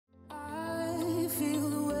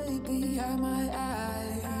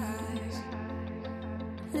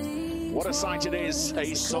What a sight it is,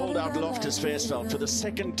 a sold-out Loftus Versfeld for the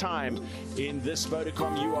second time in this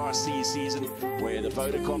Vodacom URC season, where the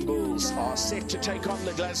Vodacom Bulls are set to take on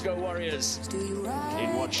the Glasgow Warriors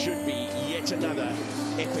in what should be yet another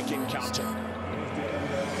epic encounter.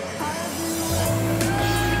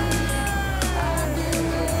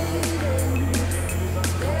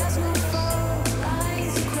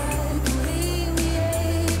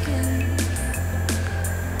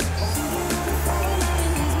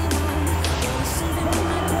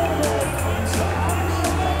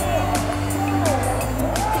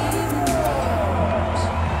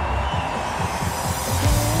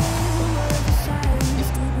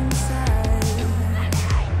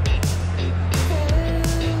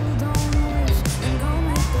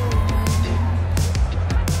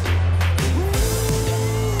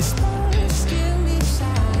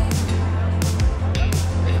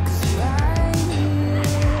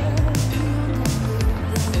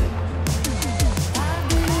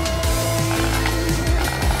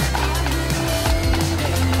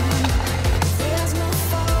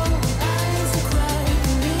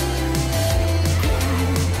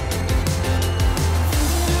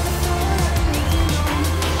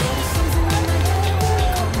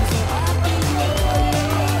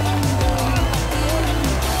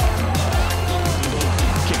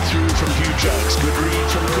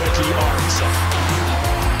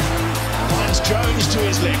 Jones to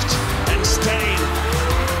his left, and Stein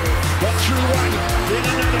got through one, then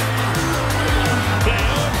another.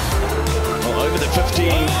 Down. Well, over the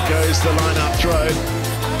 15 goes the line-out throw.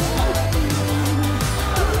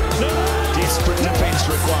 Desperate defence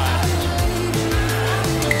required.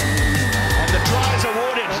 And the try is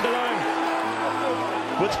awarded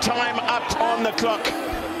with time up on the clock.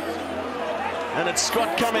 And it's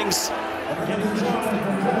Scott Cummings.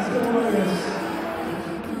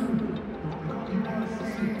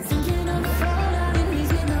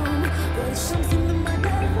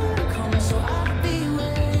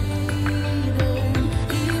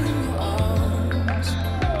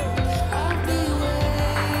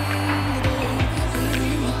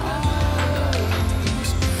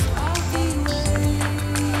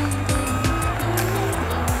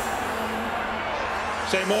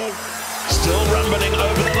 Same old. Still rumbling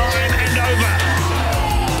over the line and over.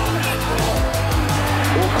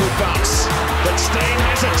 Awkward bounce, but Stein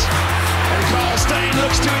has it. And Carl Stein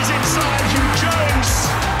looks to his inside. Hugh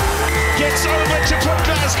Jones gets over to put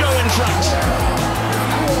Glasgow in front.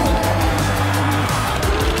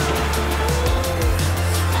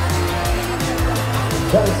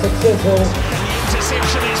 Very successful. And the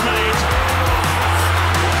interception is made.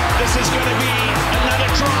 This is going to be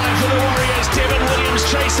another try for the Warriors. Devon Williams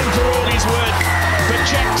chasing for all he's worth. But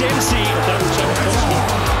Jack Dempsey,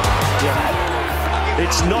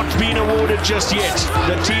 it's not been awarded just yet.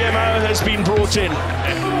 The TMO has been brought in.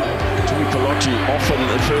 Tui Pelotu often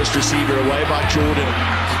the first receiver away by Jordan.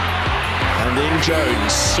 And then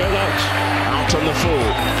Jones out on the full.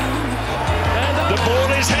 The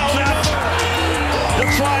ball is held up. The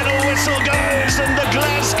final whistle goes and the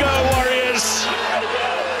Glasgow Warriors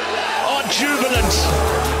are jubilant.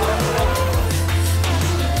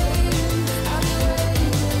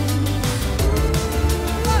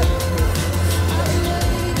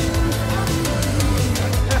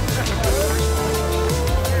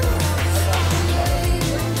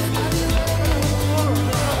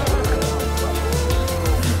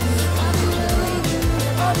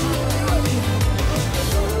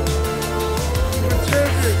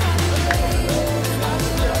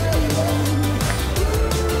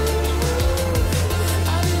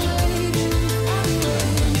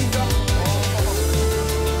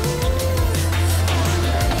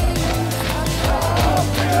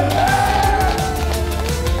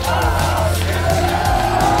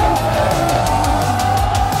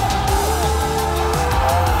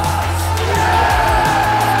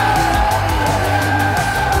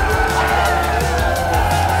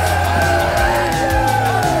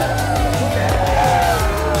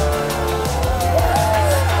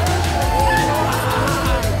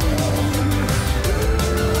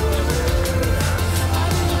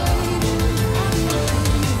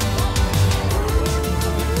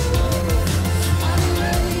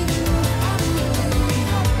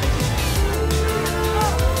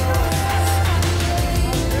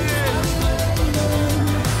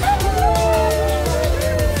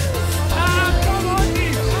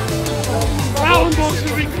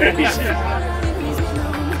 Crazy.